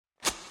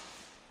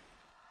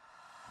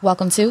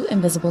Welcome to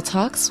Invisible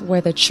Talks, where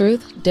the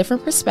truth,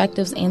 different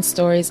perspectives, and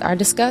stories are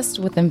discussed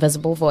with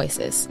invisible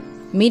voices.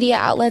 Media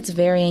outlets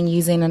vary in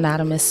using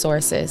anonymous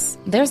sources.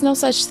 There's no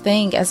such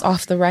thing as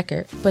off the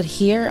record, but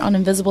here on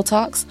Invisible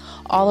Talks,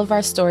 all of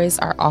our stories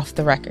are off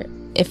the record.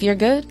 If you're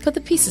good, put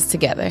the pieces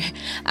together.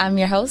 I'm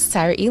your host,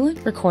 Tyra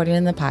Elin, recording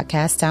in the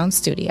Podcast Town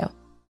studio.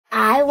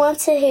 I want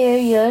to hear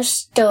your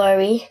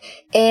story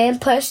and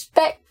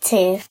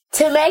perspective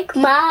to make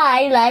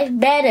my life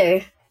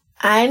better.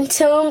 I'm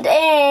tuned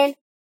in.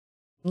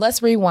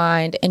 Let's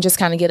rewind and just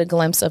kind of get a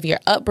glimpse of your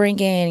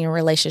upbringing and your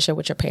relationship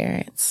with your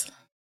parents.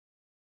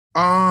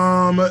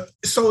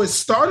 So it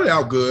started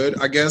out good,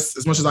 I guess,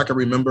 as much as I can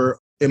remember.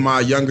 In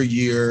my younger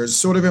years,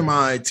 sort of in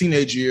my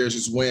teenage years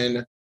is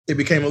when it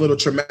became a little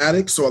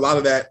traumatic. So a lot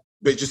of that,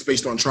 just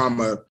based on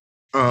trauma,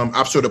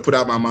 I've sort of put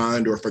out my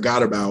mind or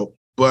forgot about.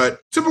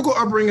 But typical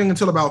upbringing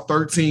until about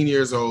 13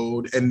 years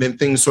old, and then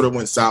things sort of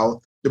went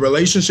south. The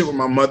relationship with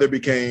my mother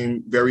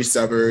became very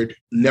severed,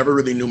 never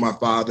really knew my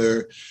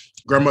father.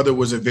 Grandmother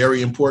was a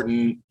very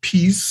important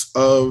piece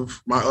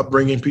of my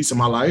upbringing, piece of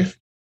my life.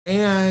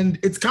 And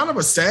it's kind of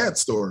a sad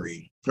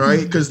story,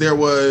 right? Because there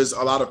was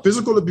a lot of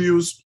physical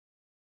abuse,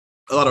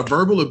 a lot of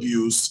verbal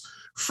abuse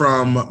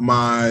from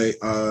my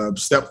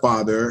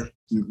stepfather,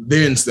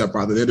 then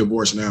stepfather, they're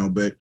divorced now,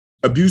 but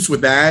abuse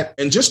with that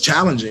and just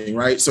challenging,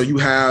 right? So you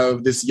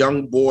have this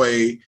young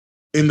boy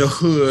in the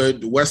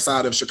hood, west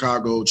side of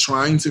Chicago,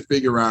 trying to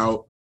figure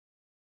out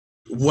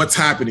what's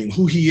happening,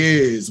 who he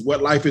is,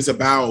 what life is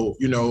about,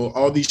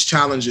 all these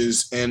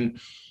challenges. And,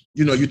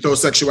 you throw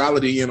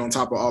sexuality in on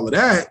top of all of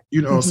that,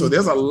 so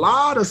there's a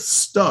lot of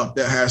stuff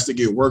that has to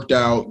get worked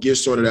out, get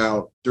sorted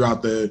out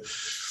throughout the,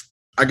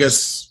 I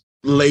guess,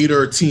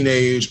 later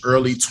teenage,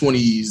 early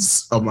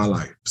 20s of my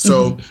life.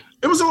 So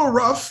it was a little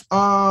rough,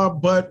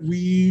 but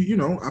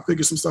I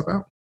figured some stuff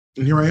out,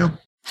 and here I am.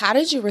 How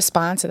did you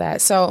respond to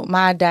that? So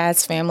my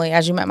dad's family,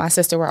 as you met my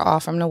sister, were all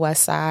from the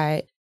West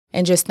Side,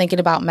 and just thinking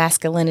about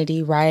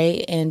masculinity,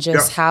 right? And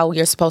just how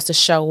you're supposed to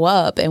show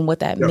up and what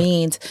that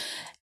means.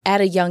 At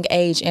a young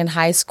age in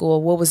high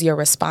school, what was your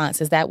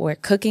response? Is that where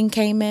cooking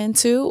came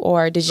into,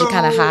 or did you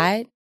kind of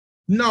hide?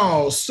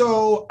 No.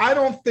 So I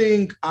don't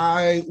think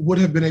I would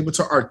have been able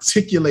to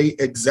articulate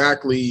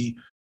exactly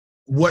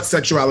what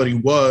sexuality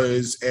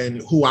was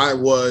and who I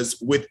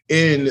was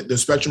within the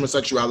spectrum of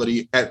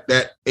sexuality at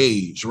that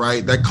age,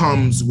 right? That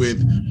comes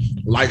with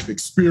life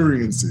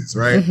experiences,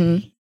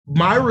 right?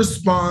 My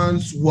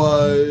response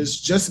was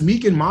just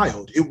meek and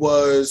mild. It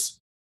was,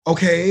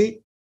 okay,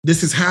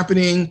 this is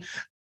happening.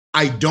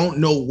 I don't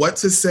know what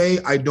to say.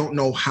 I don't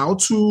know how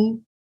to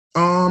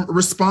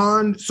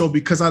respond. So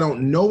because I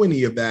don't know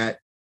any of that,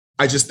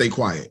 I just stay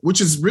quiet,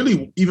 which is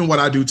really even what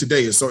I do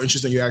today. It's so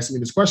interesting you asking me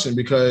this question,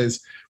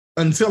 because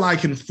until I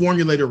can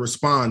formulate a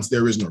response,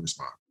 there is no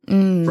response.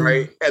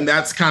 Right. And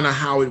that's kind of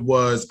how it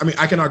was. I mean,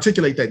 I can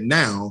articulate that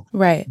now.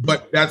 Right.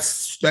 But that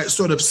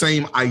sort of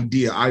same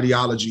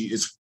ideology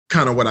is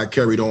kind of what I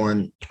carried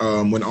on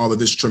when all of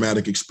this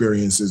traumatic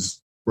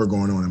experiences were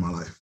going on in my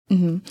life.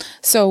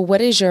 So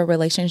what is your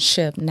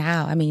relationship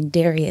now? I mean,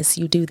 Darius,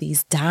 you do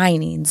these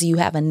dinings, you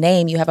have a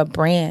name, you have a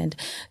brand.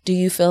 Do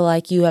you feel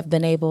like you have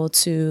been able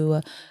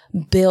to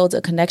build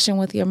a connection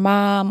with your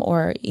mom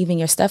or even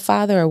your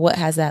stepfather, or what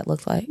has that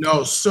looked like?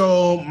 No.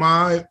 So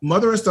my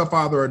mother and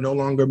stepfather are no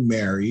longer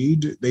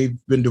married. They've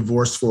been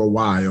divorced for a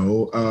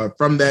while.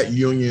 From that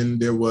union,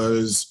 there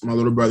was my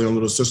little brother and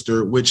little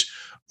sister, which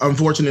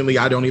unfortunately,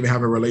 I don't even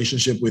have a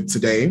relationship with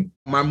today.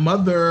 My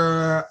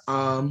mother,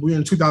 we're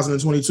in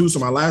 2022, so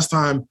my last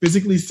time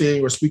physically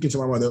seeing or speaking to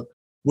my mother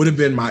would have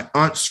been my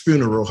aunt's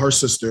funeral, her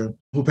sister,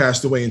 who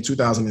passed away in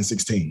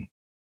 2016.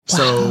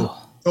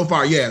 Wow. So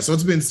far, yeah. So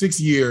it's been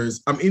 6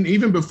 years.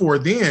 Even before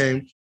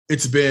then,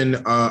 it's been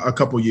a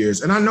couple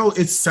years. And I know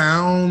it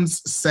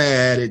sounds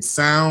sad. It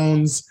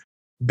sounds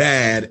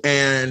bad.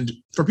 And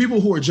for people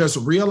who are just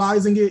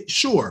realizing it,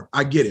 sure,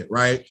 I get it,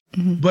 right?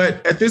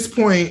 But at this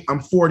point,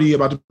 I'm 40,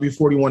 about to be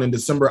 41 in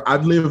December.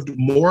 I've lived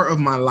more of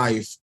my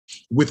life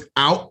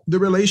without the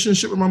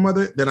relationship with my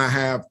mother than I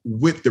have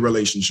with the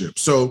relationship.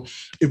 So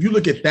if you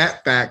look at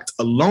that fact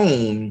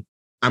alone,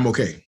 I'm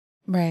okay.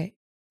 Right.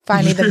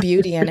 Finding the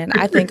beauty in it.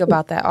 I think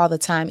about that all the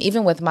time.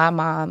 Even with my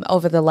mom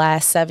over the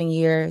last 7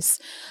 years,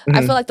 I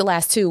feel like the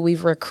last 2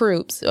 we've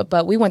recouped,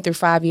 but we went through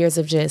 5 years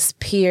of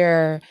just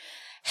pure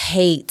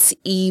hate,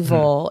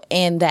 evil,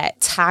 and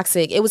that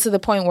toxic. It was to the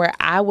point where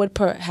I would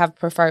have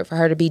preferred for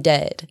her to be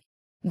dead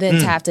than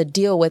to have to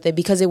deal with it,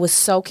 because it was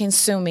so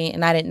consuming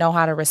and I didn't know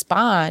how to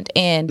respond.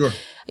 And,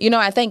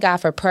 I thank God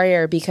for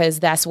prayer, because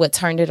that's what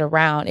turned it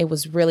around. It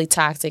was really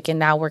toxic, and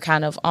now we're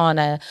kind of on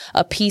a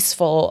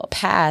peaceful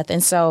path.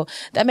 And so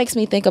that makes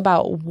me think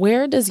about,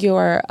 where does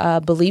your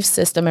belief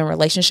system and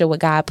relationship with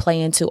God play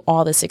into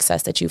all the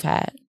success that you've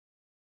had?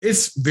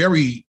 It's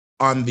very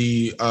on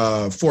the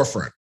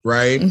forefront.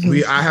 Right.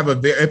 I have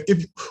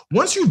if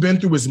once you've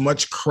been through as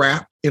much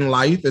crap in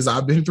life as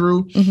I've been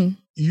through,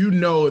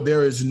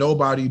 there is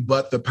nobody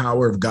but the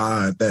power of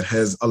God that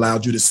has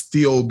allowed you to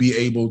still be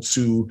able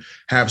to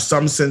have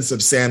some sense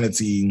of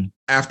sanity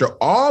after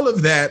all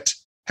of that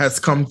has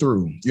come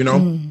through, you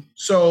know?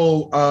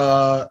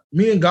 So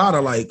me and God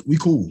are like, we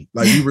cool,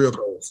 like we real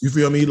close. You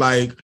feel me?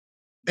 Like,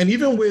 and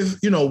even with,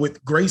 you know,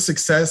 with great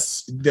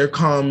success, there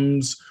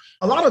comes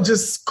a lot of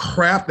just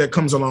crap that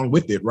comes along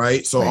with it,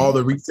 right? So all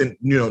the recent,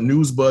 you know,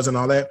 news buzz and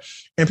all that.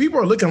 And people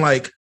are looking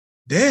like,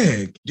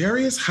 dang,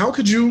 Darius, how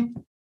could you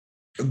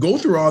go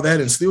through all that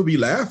and still be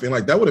laughing?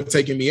 Like that would have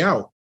taken me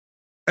out.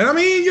 And I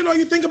mean, you know,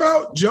 you think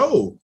about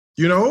Job,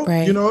 you know,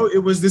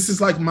 this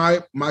is like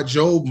my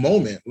Job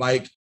moment.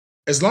 Like,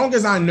 as long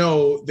as I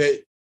know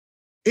that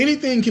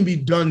anything can be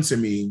done to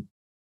me,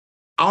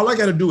 all I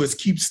got to do is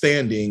keep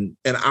standing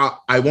and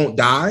I won't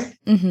die.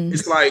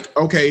 It's like,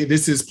 okay,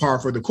 this is par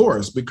for the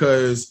course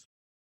because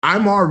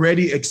I'm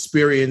already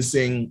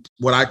experiencing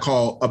what I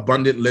call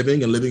abundant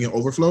living and living in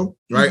overflow,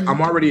 right?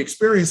 I'm already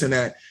experiencing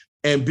that.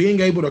 And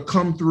being able to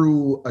come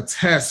through a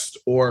test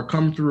or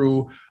come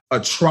through a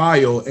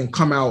trial and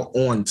come out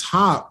on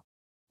top,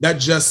 that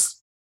just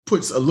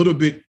puts a little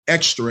bit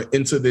extra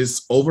into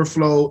this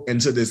overflow,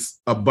 into this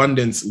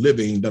abundance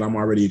living that I'm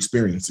already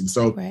experiencing.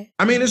 So,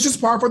 I mean, it's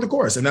just par for the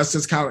course. And that's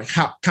just kind of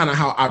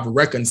how I've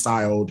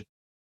reconciled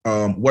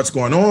what's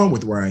going on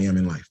with where I am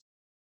in life.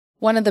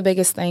 One of the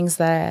biggest things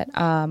that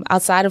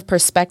outside of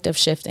perspective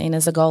shifting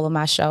is a goal of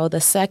my show. The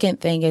second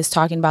thing is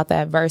talking about the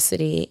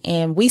adversity.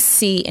 And we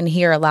see and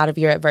hear a lot of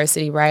your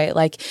adversity, right?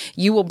 Like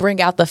you will bring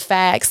out the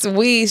facts.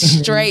 We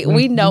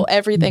know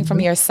everything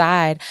from your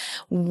side.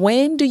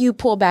 When do you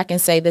pull back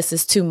and say this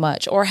is too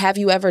much? Or have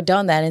you ever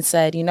done that and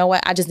said, you know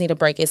what, I just need a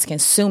break. It's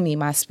consuming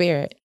my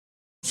spirit.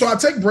 So I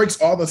take breaks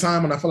all the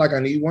time when I feel like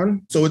I need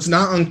one. So it's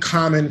not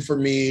uncommon for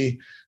me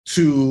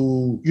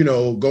to, you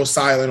know, go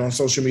silent on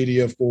social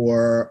media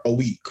for a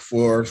week,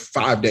 for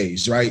 5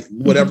 days, right?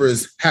 Whatever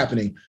is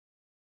happening.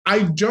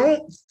 I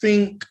don't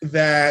think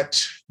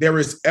that there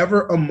is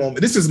ever a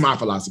moment. This is my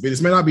philosophy. This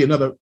may not be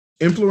another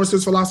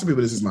influencer's philosophy,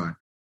 but this is mine.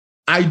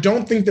 I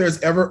don't think there's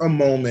ever a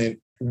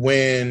moment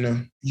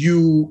when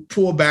you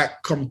pull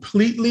back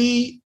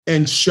completely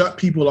and shut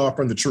people off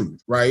from the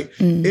truth, right?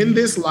 In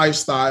this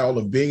lifestyle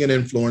of being an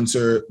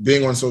influencer,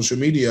 being on social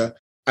media,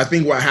 I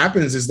think what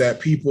happens is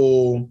that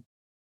people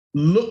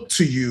look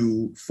to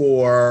you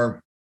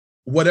for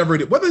whatever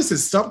it is, whether this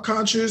is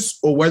subconscious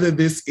or whether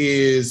this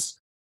is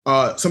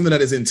something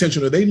that is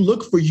intentional. They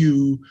look for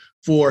you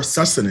for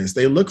sustenance.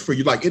 They look for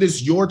you like it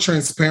is your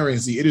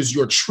transparency. It is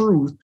your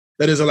truth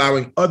that is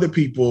allowing other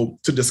people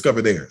to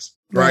discover theirs,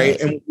 right?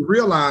 And when you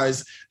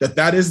realize that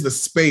that is the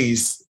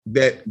space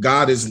that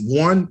God is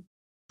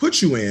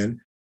put you in.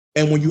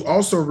 And when you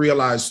also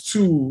realize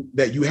too,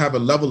 that you have a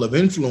level of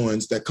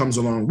influence that comes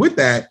along with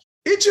that,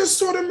 it just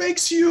sort of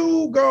makes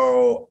you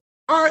go,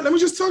 all right, let me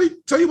just tell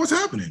you what's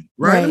happening,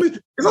 right?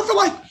 Because I feel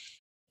like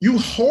you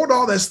hold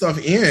all that stuff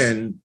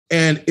in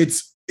and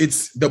it's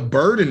the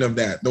burden of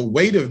that, the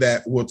weight of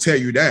that will tear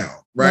you down,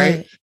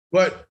 right?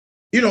 But,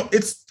 you know,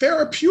 it's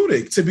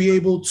therapeutic to be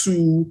able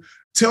to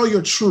tell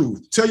your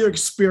truth, tell your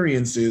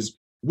experiences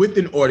with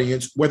an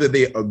audience, whether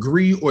they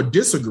agree or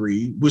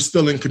disagree, we're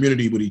still in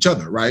community with each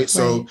other, right?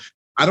 So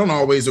I don't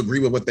always agree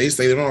with what they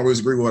say. They don't always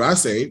agree with what I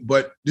say,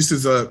 but this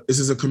is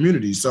a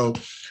community. So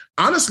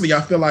honestly,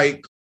 I feel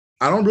like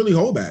I don't really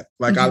hold back.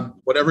 Like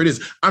whatever it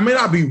is, I may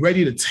not be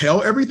ready to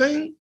tell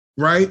everything,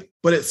 right?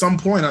 But at some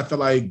point, I feel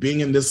like being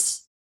in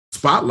this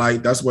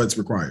spotlight, that's what's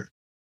required.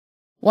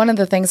 One of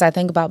the things I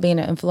think about being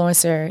an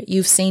influencer,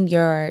 you've seen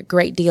your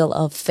great deal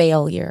of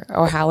failure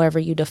or however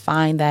you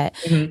define that.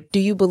 Do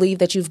you believe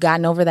that you've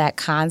gotten over that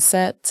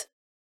concept?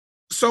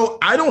 So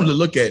I don't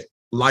look at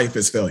life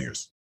as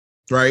failures,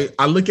 right?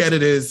 I look at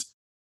it as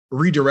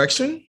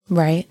redirection.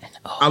 Right.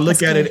 I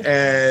look at it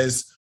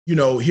as, you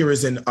know, here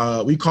is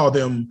we call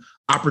them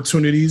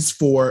opportunities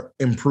for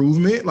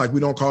improvement. Like we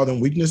don't call them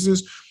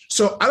weaknesses.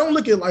 So I don't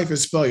look at life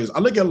as failures. I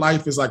look at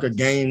life as like a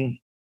game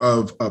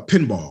of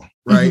pinball,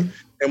 right?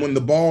 And when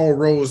the ball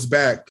rolls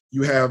back,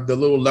 you have the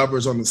little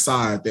levers on the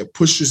side that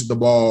pushes the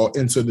ball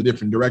into the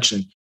different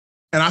direction.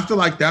 And I feel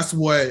like that's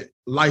what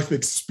life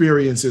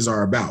experiences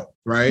are about,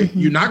 right?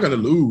 You're not going to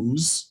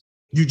lose.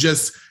 You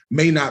just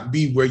may not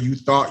be where you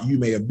thought you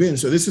may have been.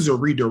 So this is a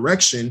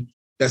redirection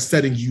that's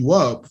setting you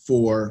up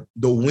for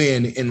the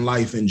win in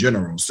life in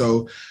general.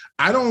 So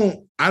I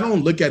don't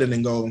look at it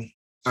and go,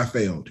 I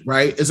failed,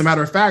 right? As a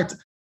matter of fact,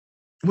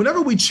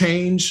 whenever we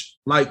change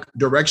like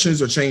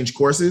directions or change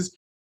courses,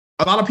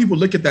 a lot of people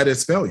look at that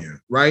as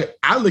failure, right?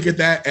 I look at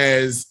that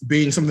as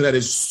being something that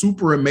is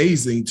super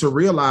amazing to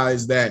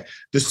realize that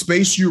the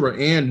space you are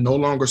in no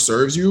longer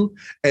serves you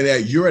and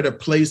that you're at a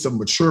place of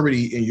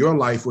maturity in your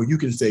life where you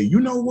can say, you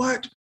know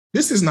what?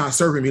 This is not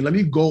serving me. Let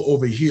me go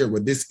over here where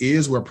this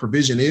is, where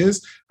provision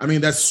is. I mean,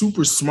 that's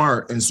super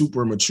smart and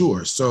super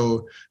mature.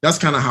 So that's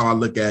kind of how I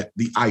look at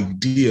the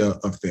idea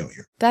of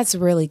failure. That's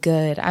really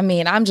good. I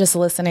mean, I'm just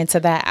listening to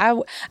that.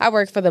 I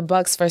worked for the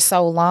Bucks for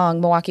so long,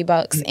 Milwaukee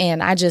Bucks,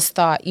 and I just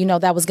thought, you know,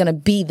 that was going to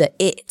be the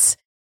it.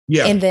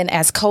 Yeah. And then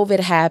as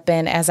COVID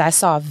happened, as I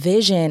saw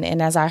vision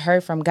and as I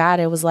heard from God,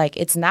 it was like,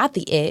 it's not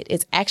the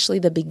it's actually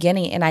the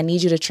beginning. And I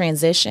need you to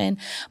transition.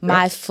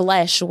 My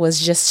flesh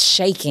was just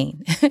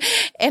shaking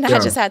and I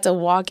just had to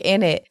walk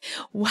in it.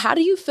 How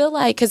do you feel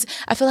like, because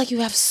I feel like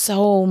you have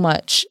so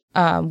much,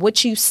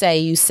 what you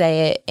say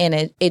it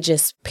and it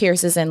just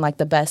pierces in like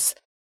the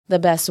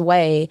best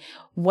way.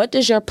 What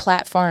does your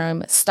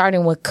platform,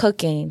 starting with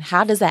cooking,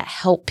 how does that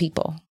help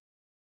people?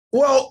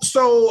 Well,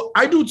 so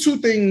I do two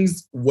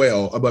things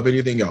well above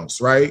anything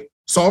else, right?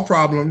 Solve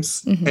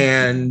problems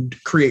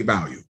and create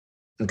value.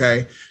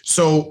 Okay.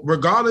 So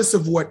regardless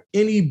of what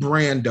any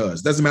brand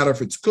does, doesn't matter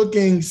if it's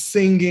cooking,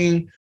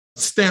 singing,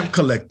 stamp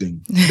collecting,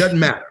 doesn't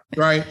matter,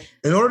 right?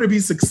 In order to be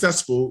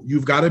successful,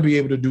 you've got to be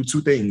able to do two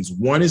things.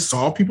 One is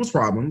solve people's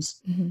problems,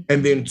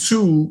 and then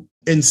two,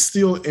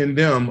 instill in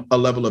them a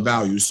level of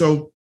value.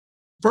 So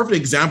perfect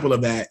example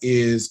of that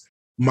is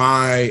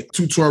my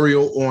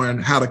tutorial on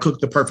how to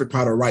cook the perfect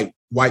pot of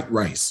white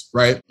rice,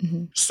 right?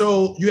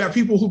 So you have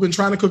people who've been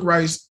trying to cook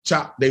rice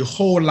their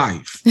whole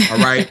life, all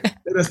right?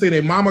 They say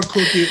their mama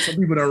cook it, some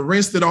people that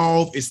rinsed it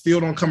off, it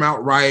still don't come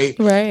out right.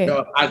 Right.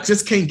 I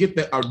just can't get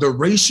the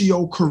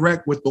ratio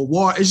correct with the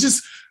water. It's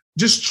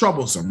just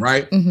troublesome,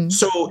 right?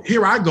 So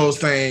here I go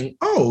saying,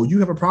 oh, you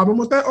have a problem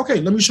with that?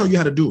 Okay, let me show you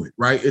how to do it,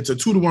 right? It's a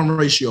 2-to-1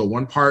 ratio,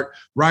 1 part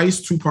rice,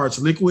 2 parts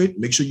liquid.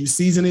 Make sure you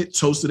season it,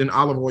 toast it in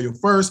olive oil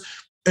first.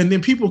 And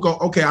then people go,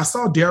 okay, I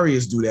saw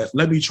Darius do that.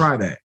 Let me try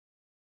that.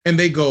 And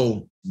they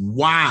go,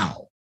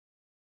 wow,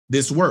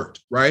 this worked,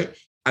 right?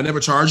 I never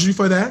charged you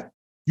for that.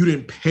 You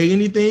didn't pay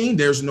anything.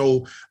 There's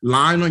no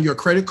line on your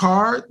credit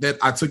card that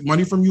I took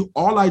money from you.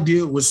 All I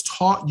did was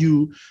taught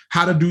you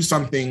how to do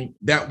something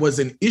that was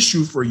an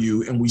issue for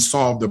you, and we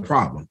solved the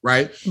problem,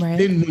 right?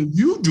 Then when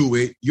you do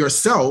it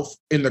yourself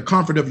in the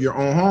comfort of your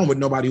own home with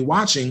nobody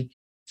watching,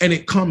 and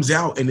it comes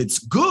out and it's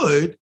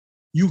good,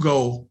 you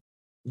go,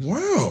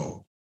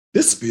 wow,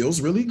 this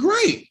feels really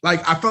great.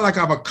 Like, I feel like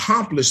I've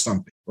accomplished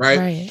something,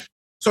 right?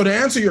 So to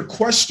answer your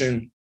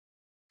question,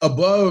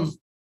 above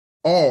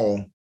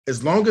all,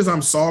 as long as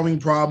I'm solving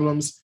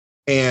problems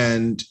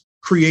and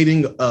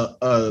creating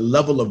a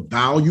level of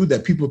value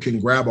that people can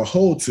grab a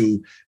hold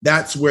to,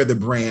 that's where the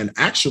brand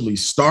actually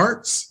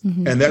starts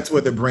and that's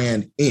where the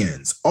brand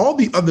ends. All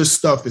the other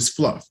stuff is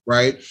fluff,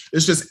 right?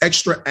 It's just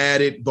extra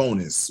added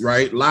bonus,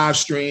 right? Live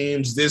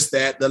streams, this,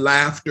 that, the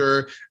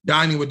laughter,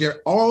 dining with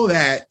all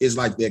that is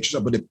like the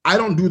extra. But if I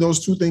don't do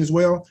those two things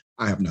well,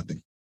 I have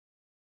nothing.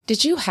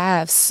 Did you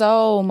have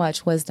so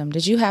much wisdom?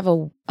 Did you have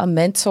a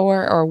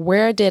mentor, or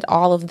where did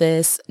all of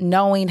this,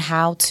 knowing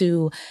how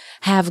to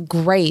have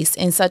grace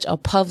in such a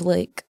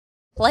public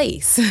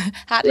place,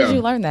 how did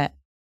you learn that?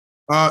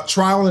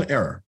 Trial and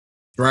error,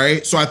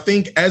 right? So I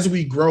think as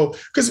we grow,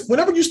 because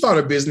whenever you start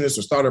a business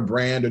or start a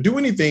brand or do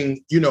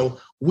anything,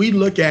 we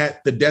look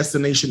at the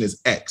destination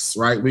as X,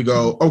 right? We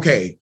go,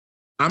 okay,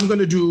 I'm going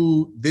to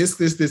do this,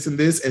 and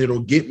this, and it'll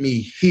get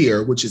me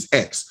here, which is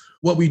X.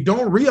 What we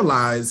don't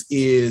realize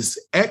is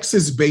X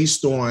is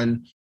based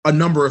on a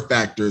number of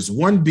factors.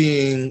 One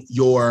being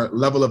your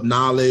level of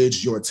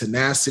knowledge, your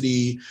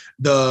tenacity,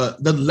 the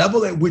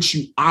level at which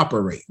you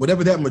operate,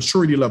 whatever that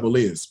maturity level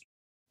is.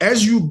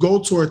 As you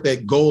go toward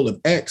that goal of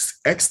X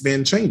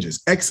then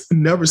changes. X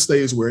never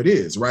stays where it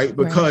is, right?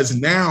 Because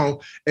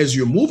now, as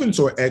you're moving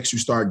toward X, you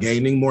start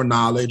gaining more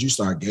knowledge, you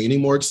start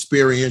gaining more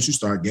experience, you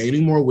start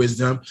gaining more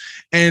wisdom.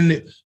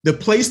 And the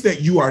place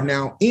that you are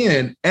now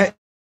in, X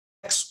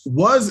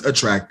was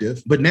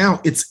attractive, but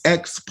now it's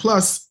X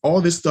plus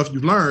all this stuff you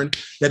learned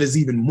that is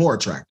even more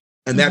attractive.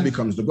 And that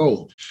becomes the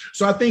goal.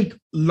 So I think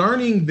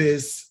learning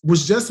this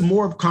was just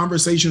more of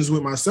conversations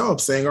with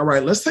myself saying, all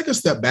right, let's take a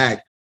step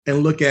back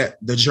and look at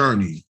the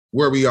journey,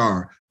 where we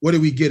are, what are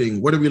we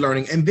getting, what are we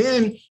learning? And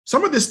then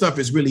some of this stuff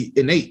is really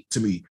innate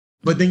to me.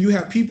 But then you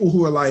have people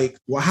who are like,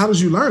 well, how did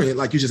you learn it?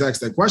 Like, you just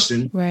asked that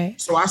question.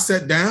 Right. So I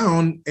sat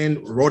down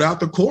and wrote out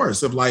the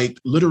course of like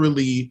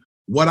literally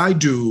what I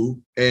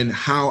do and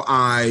how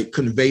I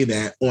convey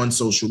that on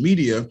social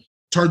media,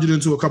 turned it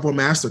into a couple of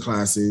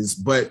masterclasses,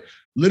 but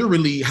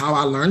literally how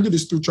I learned it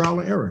is through trial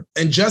and error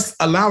and just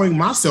allowing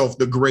myself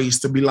the grace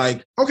to be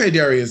like, okay,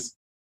 Darius,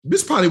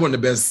 this probably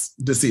wasn't the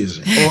best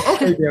decision. Or,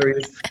 okay,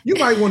 Darius, you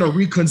might want to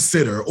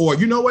reconsider. Or,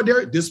 you know what,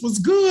 Darius, this was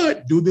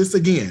good. Do this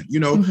again,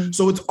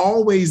 So it's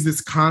always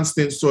this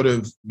constant sort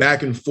of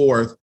back and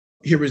forth.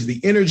 Here is the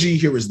energy.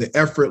 Here is the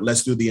effort.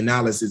 Let's do the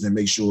analysis and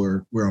make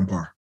sure we're on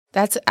par.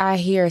 I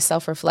hear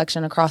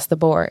self-reflection across the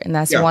board. And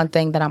that's one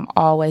thing that I'm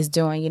always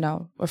doing,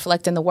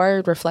 reflect in the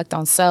word, reflect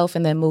on self,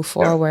 and then move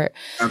forward.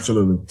 Yeah,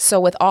 absolutely. So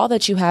with all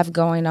that you have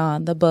going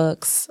on, the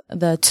books,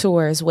 the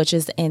tours, which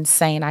is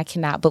insane. I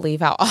cannot believe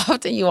how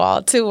often you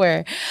all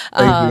tour,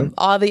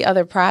 all the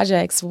other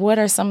projects. What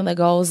are some of the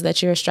goals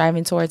that you're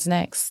striving towards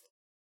next?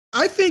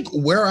 I think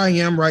where I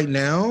am right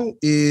now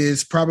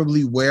is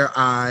probably where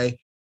I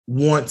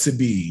want to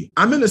be.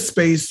 I'm in a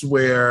space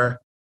where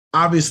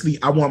obviously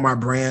I want my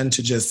brand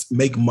to just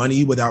make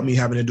money without me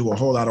having to do a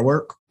whole lot of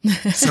work.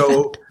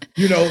 So,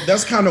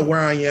 that's kind of where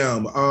I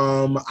am.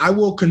 I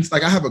will,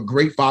 I have a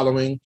great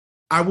following.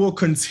 I will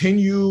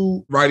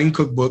continue writing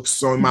cookbooks.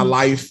 So in my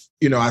life,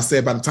 I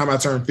said by the time I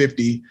turn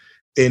 50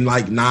 in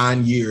like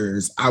 9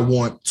 years, I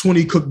want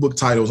 20 cookbook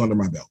titles under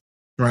my belt.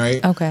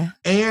 Right. Okay.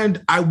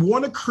 And I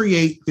want to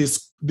create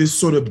this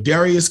sort of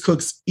Darius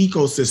Cooks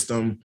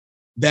ecosystem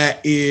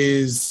that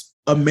is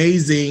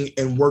amazing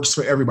and works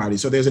for everybody.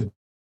 So there's a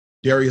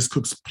Darius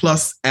Cooks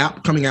Plus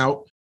app coming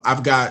out.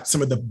 I've got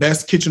some of the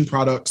best kitchen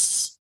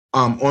products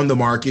on the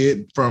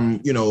market,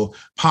 from,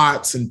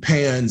 pots and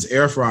pans,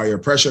 air fryer,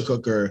 pressure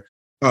cooker.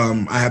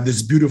 I have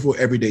this beautiful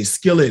everyday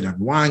skillet. I have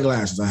wine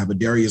glasses. I have a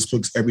Darius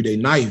Cooks everyday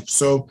knife.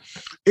 So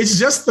it's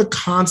just the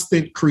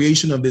constant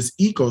creation of this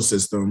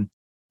ecosystem.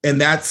 And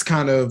that's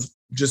kind of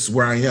just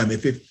where I am.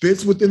 If it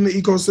fits within the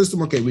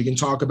ecosystem, okay, we can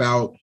talk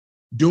about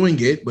doing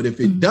it. But if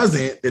it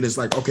doesn't, then it's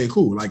like, okay,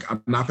 cool. Like,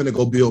 I'm not going to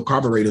go build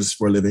carburetors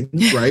for a living,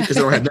 right? Because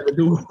it don't have nothing to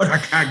do with what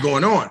I got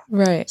going on.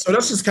 Right. So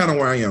that's just kind of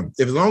where I am.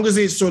 As long as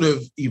it sort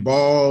of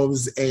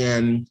evolves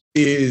and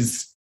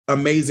is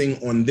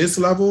amazing on this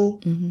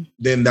level,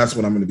 then that's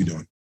what I'm going to be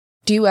doing.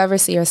 Do you ever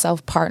see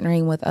yourself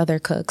partnering with other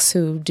cooks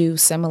who do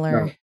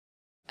similar? No.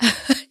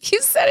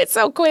 You said it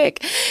so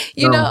quick.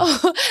 You know,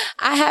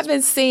 I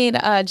haven't seen,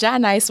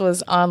 John Nice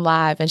was on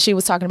live and she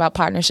was talking about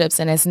partnerships,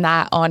 and it's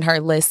not on her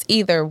list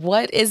either.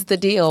 What is the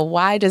deal?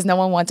 Why does no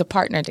one want to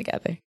partner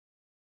together?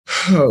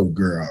 Oh,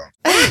 girl.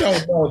 I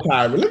don't know,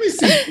 Tyra. Let me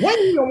see. Why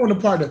do you don't want to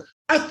partner?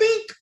 I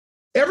think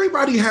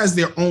everybody has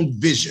their own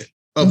vision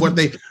of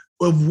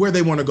of where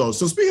they want to go.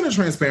 So speaking of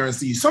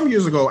transparency, some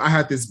years ago, I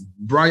had this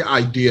bright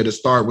idea to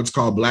start what's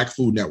called Black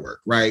Food Network,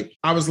 right?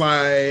 I was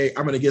like,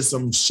 I'm going to get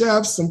some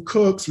chefs, some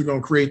cooks. We're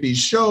going to create these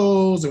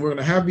shows, and we're going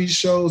to have these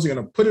shows. We're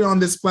going to put it on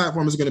this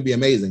platform. It's going to be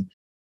amazing.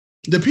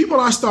 The people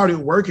I started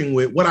working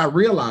with, what I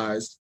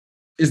realized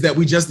is that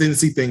we just didn't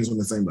see things on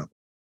the same level,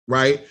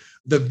 right?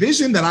 The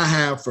vision that I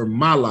have for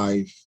my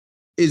life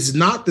is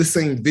not the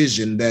same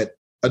vision that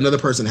another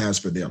person has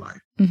for their life,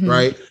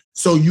 right?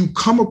 So you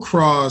come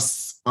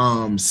across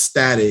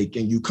static,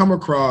 and you come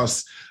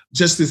across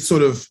just this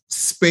sort of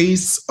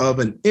space of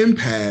an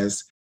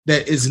impasse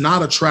that is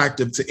not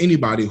attractive to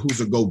anybody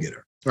who's a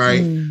go-getter,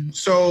 right?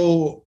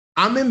 So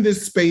I'm in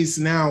this space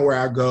now where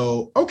I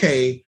go,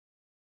 okay,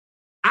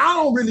 I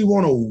don't really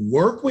want to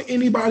work with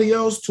anybody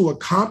else to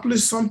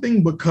accomplish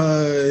something,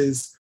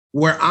 because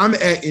where I'm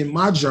at in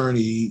my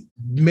journey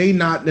may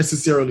not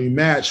necessarily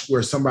match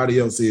where somebody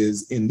else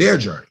is in their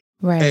journey.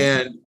 Right.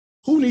 And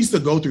who needs to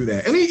go through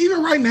that? And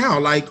even right now,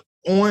 like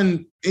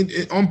on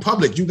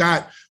public, you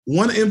got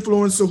one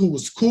influencer who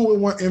was cool with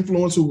one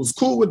influencer who was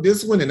cool with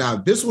this one, and now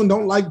this one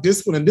don't like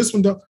this one, and this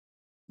one don't.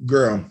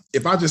 Girl,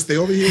 if I just stay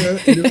over here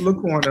in this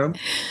little corner,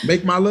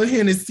 make my little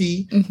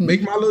Hennessy,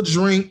 make my little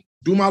drink,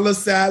 do my little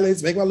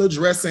salads, make my little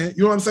dressing,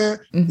 you know what I'm saying?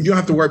 You don't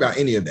have to worry about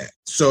any of that.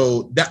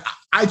 So that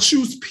I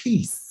choose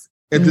peace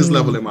at this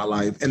level in my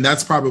life. And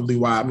that's probably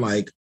why I'm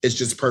like, it's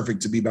just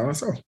perfect to be by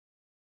myself.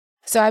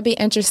 So I'd be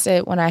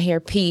interested when I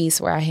hear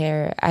peace, where I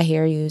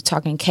hear you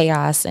talking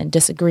chaos and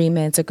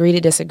disagreements, agree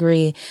to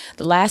disagree.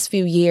 The last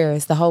few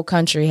years, the whole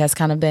country has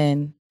kind of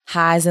been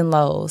highs and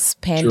lows,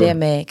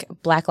 pandemic,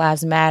 Black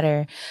Lives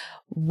Matter.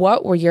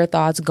 What were your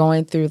thoughts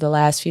going through the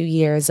last few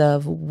years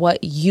of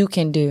what you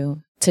can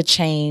do to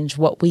change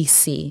what we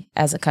see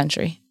as a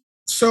country?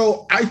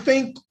 So I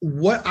think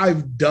what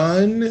I've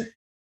done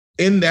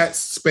in that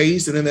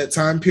space and in that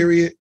time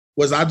period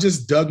was I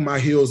just dug my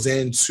heels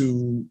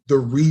into the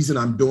reason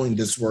I'm doing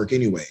this work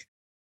anyway.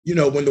 You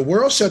know, when the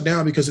world shut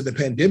down because of the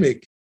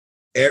pandemic,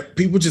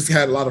 people just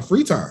had a lot of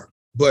free time.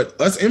 But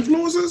us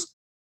influencers,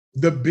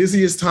 the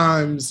busiest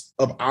times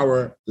of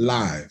our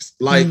lives.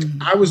 Like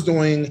I was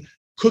doing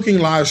cooking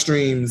live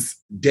streams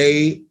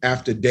day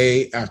after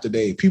day after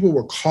day. People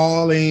were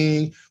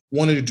calling,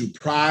 wanted to do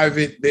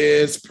private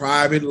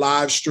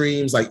live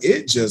streams. Like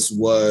it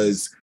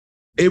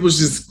was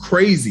just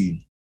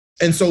crazy.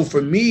 And so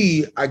for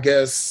me, I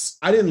guess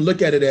I didn't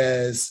look at it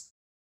as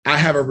I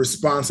have a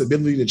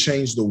responsibility to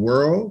change the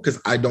world,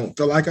 because I don't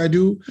feel like I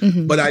do.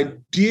 But I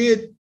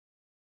did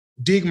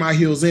dig my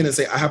heels in and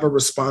say, I have a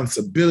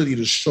responsibility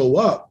to show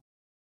up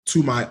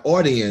to my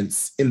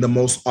audience in the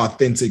most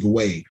authentic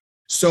way.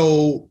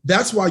 So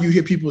that's why you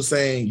hear people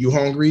saying, you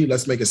hungry?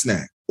 Let's make a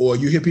snack. Or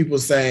you hear people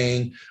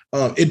saying,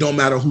 it don't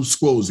matter who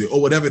scrolls it,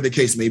 or whatever the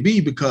case may be,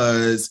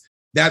 because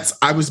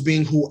I was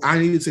being who I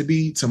needed to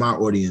be to my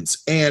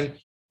audience. And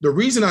the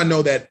reason I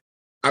know that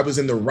I was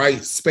in the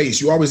right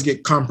space, you always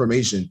get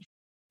confirmation.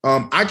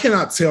 I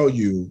cannot tell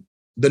you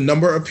the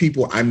number of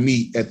people I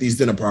meet at these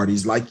dinner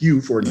parties, like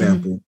you, for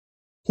example,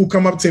 who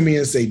come up to me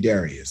and say,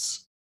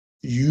 Darius,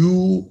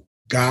 you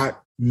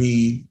got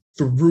me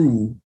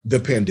through the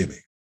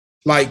pandemic.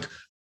 Like,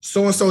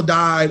 so-and-so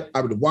died,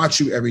 I would watch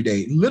you every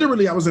day.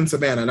 Literally, I was in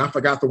Savannah, and I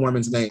forgot the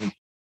woman's name,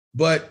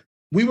 but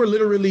we were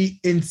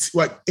literally in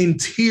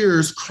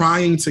tears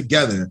crying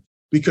together,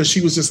 because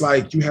she was just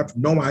like, you have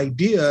no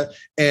idea.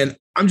 And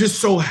I'm just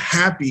so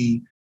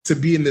happy to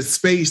be in this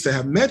space, to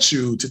have met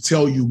you, to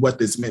tell you what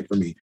this meant for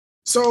me.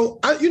 So,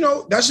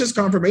 that's just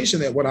confirmation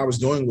that what I was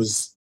doing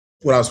was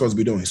what I was supposed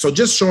to be doing. So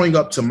just showing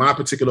up to my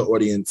particular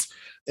audience,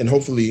 And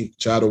hopefully,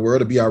 child, the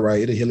world will be all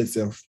right. It'll heal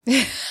itself.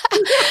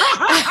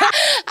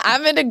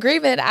 I'm in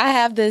agreement. I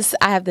have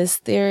this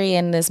theory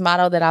and this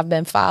motto that I've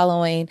been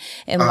following,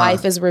 and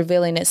life is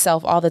revealing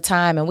itself all the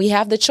time. And we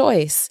have the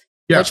choice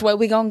which way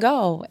we gonna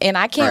go. And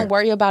I can't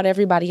worry about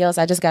everybody else.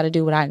 I just got to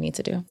do what I need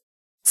to do.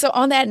 So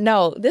on that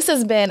note, this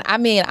has been,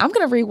 I'm going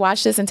to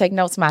rewatch this and take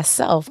notes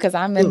myself because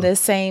I'm in this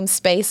same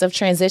space of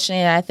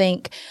transitioning. And I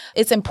think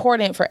it's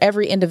important for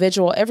every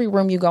individual, every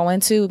room you go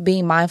into,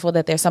 being mindful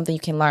that there's something you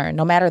can learn,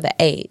 no matter the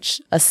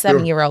age. A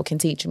 7-year-old can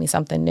teach me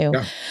something new.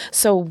 Yeah.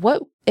 So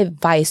what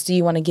advice do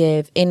you want to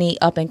give any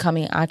up and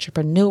coming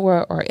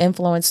entrepreneur or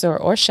influencer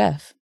or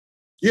chef?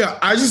 Yeah,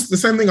 the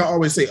same thing I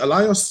always say, allow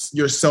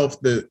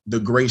yourself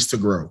the grace to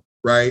grow.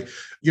 Right?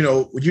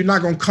 You're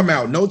not going to come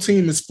out. No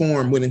team is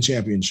formed winning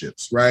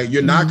championships, right?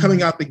 You're not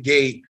coming out the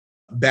gate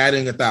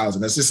batting 1,000.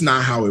 That's just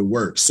not how it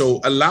works. So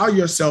allow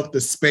yourself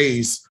the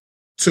space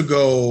to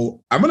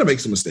go, I'm going to make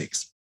some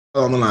mistakes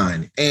on the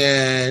line.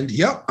 And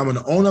I'm going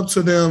to own up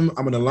to them.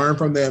 I'm going to learn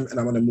from them and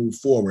I'm going to move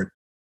forward.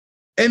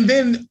 And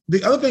then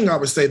the other thing I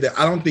would say that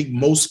I don't think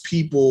most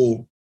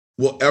people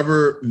will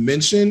ever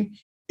mention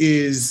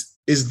is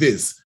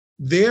this.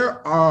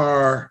 There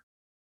are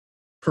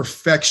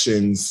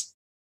perfections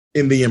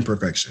in the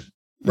imperfection,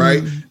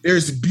 right?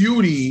 There's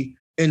beauty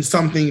in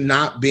something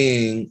not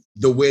being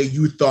the way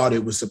you thought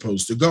it was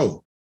supposed to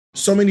go.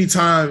 So many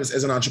times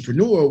as an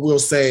entrepreneur, we'll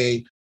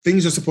say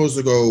things are supposed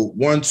to go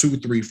 1, 2,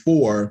 3,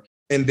 4,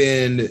 and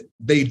then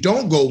they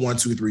don't go 1,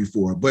 2, 3,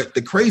 4. But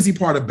the crazy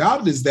part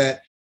about it is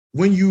that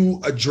when you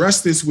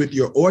address this with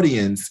your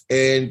audience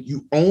and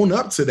you own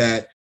up to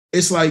that,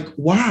 it's like,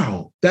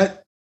 wow,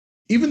 that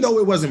even though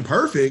it wasn't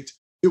perfect,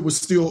 it was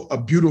still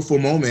a beautiful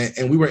moment.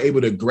 And we were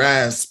able to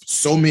grasp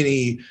so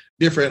many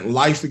different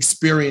life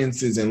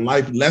experiences and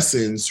life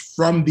lessons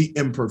from the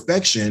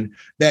imperfection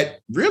that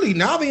really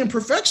now the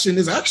imperfection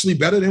is actually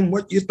better than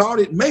what you thought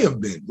it may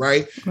have been.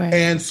 Right.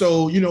 And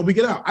so, we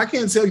get out. I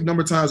can't tell you the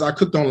number of times I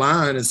cooked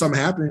online and something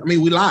happened. We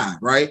lied.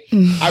 Right.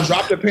 I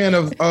dropped a pan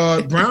of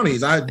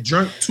brownies. I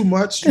drank too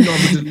much, with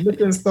the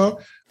liquor and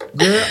stuff.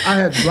 Girl, I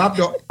had dropped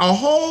a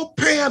whole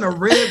pan of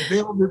red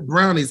velvet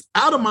brownies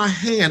out of my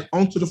hand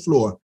onto the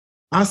floor.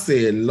 I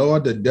said,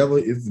 Lord, the devil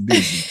is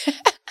busy.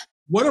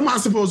 What am I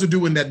supposed to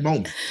do in that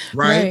moment?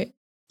 Right?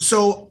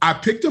 So I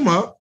picked them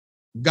up,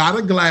 got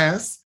a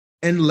glass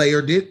and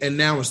layered it. And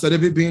now instead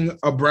of it being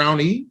a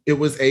brownie, it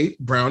was a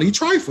brownie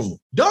trifle.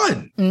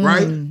 Done.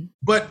 Right?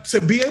 But to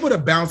be able to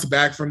bounce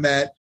back from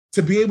that,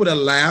 to be able to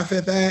laugh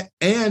at that,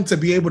 and to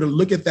be able to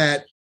look at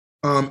that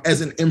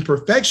as an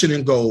imperfection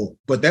and go,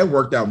 but that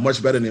worked out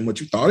much better than what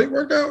you thought it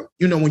worked out.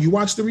 When you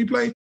watch the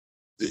replay,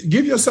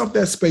 give yourself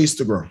that space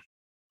to grow.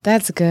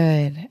 That's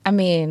good.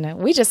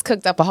 We just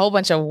cooked up a whole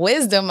bunch of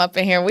wisdom up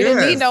in here. We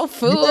didn't need no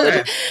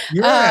food.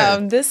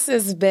 This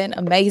has been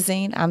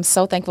amazing. I'm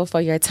so thankful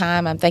for your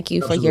time. I'm thank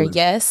you for your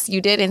yes.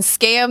 You didn't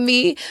scam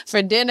me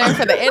for dinner,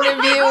 for the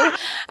interview.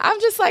 I'm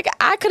just like,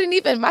 I couldn't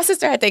even, my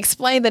sister had to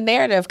explain the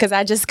narrative because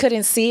I just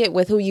couldn't see it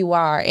with who you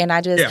are. And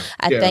I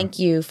thank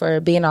you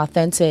for being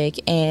authentic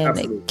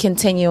and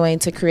continuing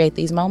to create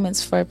these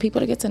moments for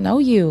people to get to know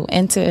you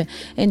and to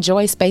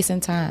enjoy space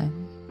and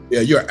time.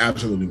 Yeah, you're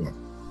absolutely welcome.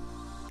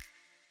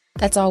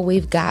 That's all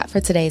we've got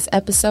for today's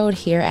episode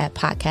here at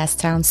Podcast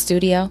Town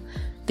Studio.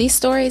 These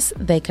stories,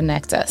 they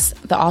connect us.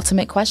 The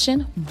ultimate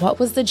question, what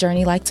was the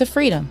journey like to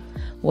freedom?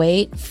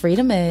 Wait,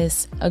 freedom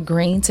is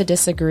agreeing to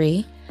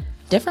disagree,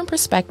 different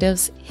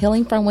perspectives,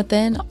 healing from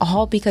within,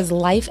 all because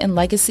life and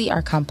legacy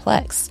are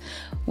complex.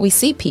 We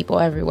see people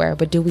everywhere,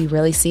 but do we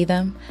really see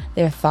them?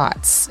 Their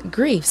thoughts,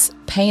 griefs,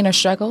 pain, or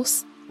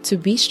struggles? To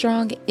be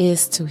strong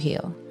is to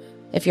heal.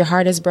 If your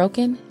heart is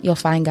broken, you'll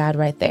find God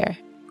right there.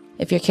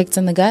 If you're kicked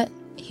in the gut,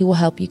 He will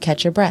help you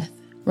catch your breath.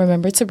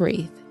 Remember to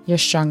breathe. You're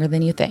stronger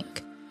than you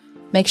think.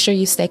 Make sure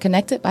you stay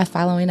connected by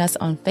following us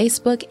on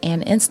Facebook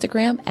and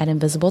Instagram at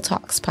Invisible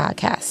Talks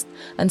Podcast.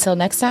 Until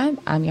next time,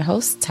 I'm your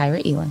host,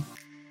 Tyra Elin.